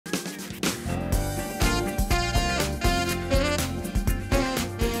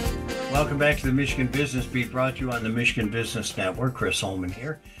Welcome back to the Michigan Business Beat, brought to you on the Michigan Business Network. Chris Holman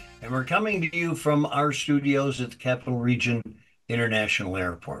here. And we're coming to you from our studios at the Capital Region International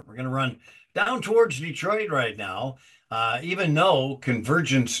Airport. We're going to run down towards Detroit right now, even though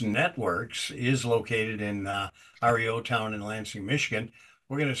Convergence Networks is located in REO-Town in Lansing, Michigan.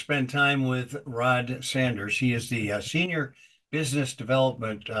 We're going to spend time with Rod Sanders. He is the Senior Business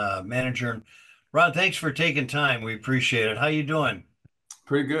Development Manager. Rod, thanks for taking time. We appreciate it. How you doing?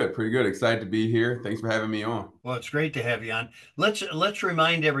 Pretty good, pretty good. Excited to be here. Thanks for having me on. Well, it's great to have you on. Let's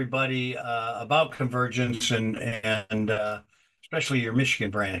remind everybody about Convergence and especially your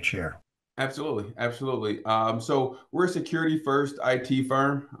Michigan branch here. Absolutely, absolutely. So we're a security first IT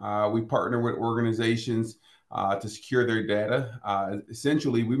firm. We partner with organizations to secure their data.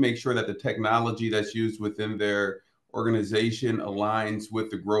 Essentially, we make sure that the technology that's used within their organization aligns with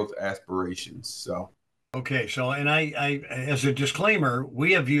the growth aspirations. Okay, so and I as a disclaimer,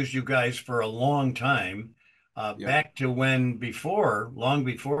 we have used you guys for a long time, Yeah. back to long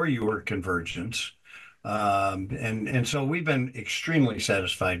before you were Convergence, and so we've been extremely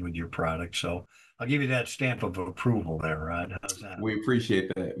satisfied with your product. So I'll give you that stamp of approval there, Rod. How's that? We appreciate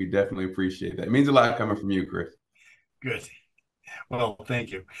that. We definitely appreciate that. It means a lot coming from you, Chris. Good. Well,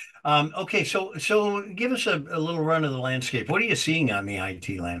 thank you. Okay, so give us a little run of the landscape. What are you seeing on the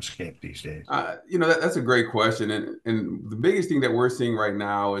IT landscape these days? That's a great question. And the biggest thing that we're seeing right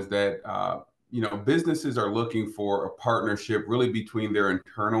now is that, businesses are looking for a partnership really between their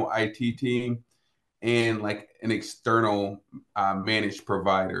internal IT team and like an external managed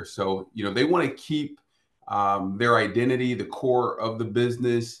provider. So, they want to keep their identity, the core of the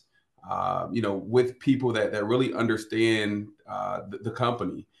business, with people that really understand the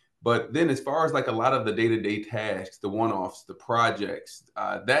company. But then as far as like a lot of the day-to-day tasks, the one-offs, the projects,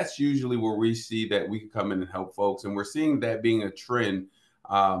 that's usually where we see that we can come in and help folks. And we're seeing that being a trend,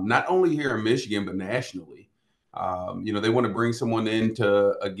 not only here in Michigan, but nationally. They want to bring someone in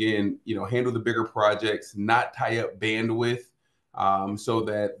to, again, handle the bigger projects, not tie up bandwidth, so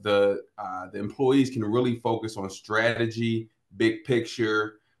that the employees can really focus on strategy, big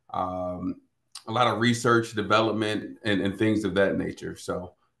picture, a lot of research, development, and things of that nature.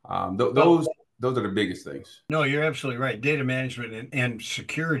 So those are the biggest things. No, you're absolutely right. Data management and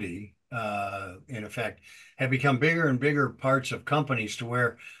security, in effect, have become bigger and bigger parts of companies to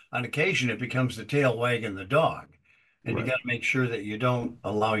where on occasion it becomes the tail wagging the dog. And you Right. got to make sure that you don't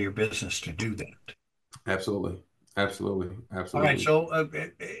allow your business to do that. Absolutely. Absolutely. All right. Absolutely. So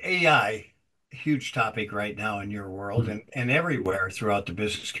AI, huge topic right now in your world and everywhere throughout the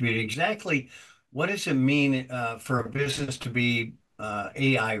business community. Exactly what does it mean for a business to be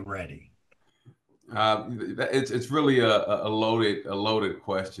AI ready? It's really a loaded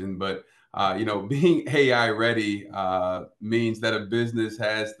question, but being AI ready means that a business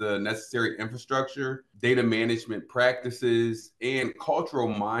has the necessary infrastructure, data management practices, and cultural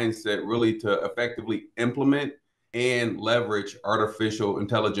mindset really to effectively implement and leverage artificial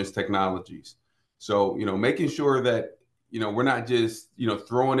intelligence technologies. So making sure that we're not just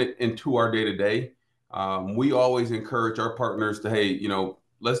throwing it into our day to day. We always encourage our partners to, hey,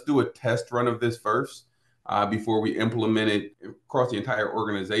 let's do a test run of this first before we implement it across the entire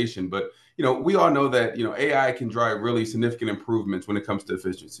organization. But we all know that AI can drive really significant improvements when it comes to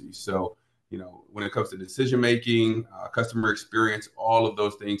efficiency. So when it comes to decision making, customer experience, all of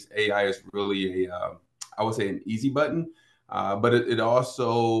those things, AI is really I would say an easy button. But it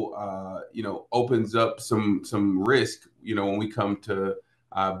also opens up some risk when we come to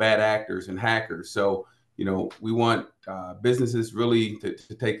bad actors and hackers. So we want businesses really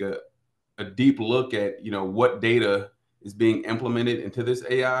to take a deep look at, what data is being implemented into this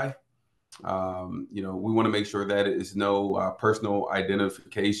AI. We want to make sure that it is no personal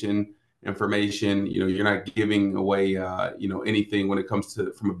identification information. You're not giving away, anything when it comes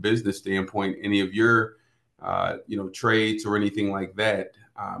to, from a business standpoint, any of your, trades or anything like that,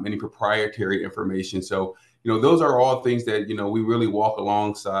 any proprietary information. So, those are all things that, we really walk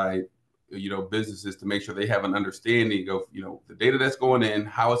alongside businesses to make sure they have an understanding of the data that's going in,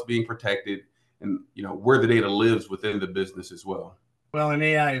 how it's being protected, and where the data lives within the business as well. Well, an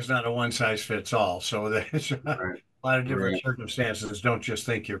AI is not a one size fits all. So there's a Right. lot of different Right. circumstances. Don't just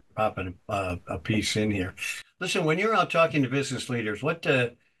think you're popping a piece in here. Listen, when you're out talking to business leaders, what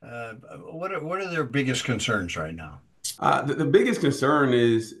are their biggest concerns right now? The biggest concern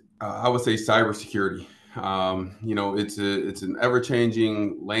is, I would say, cybersecurity. It's an ever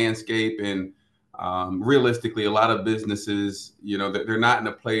changing landscape, and realistically, a lot of businesses, they're not in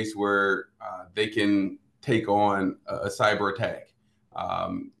a place where they can take on a cyber attack.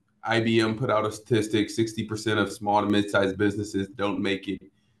 IBM put out a statistic: 60% of small to mid-sized businesses don't make it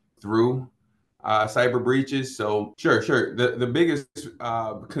through cyber breaches. So sure. The biggest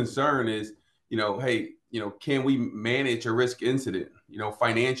concern is, hey, can we manage a risk incident,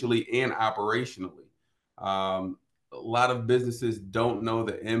 financially and operationally? A lot of businesses don't know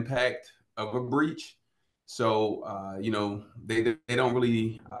the impact of a breach. So, they don't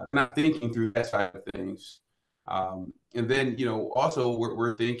really, not thinking through that side of things. And then, also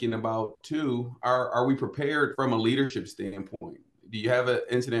we're thinking about too, are we prepared from a leadership standpoint? Do you have an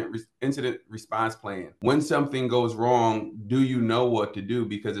incident response plan? When something goes wrong, do you know what to do?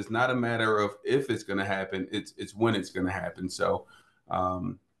 Because it's not a matter of if it's going to happen, it's when it's going to happen. So,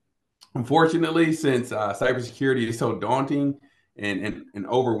 unfortunately, since cybersecurity is so daunting and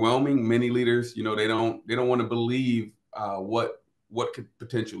overwhelming, many leaders, they don't want to believe what could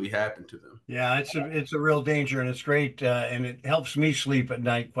potentially happen to them. Yeah, it's a real danger, and it's great, and it helps me sleep at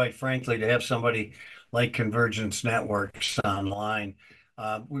night, quite frankly, to have somebody like Convergence Networks online.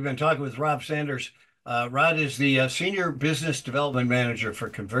 We've been talking with Rob Sanders. Rod is the Senior Business Development Manager for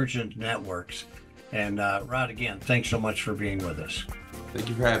Convergence Networks. And Rod, again, thanks so much for being with us. Thank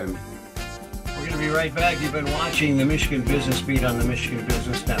you for having me. We're going to be right back. You've been watching the Michigan Business Beat on the Michigan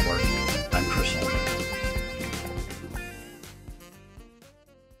Business Network. I'm Chris Holman.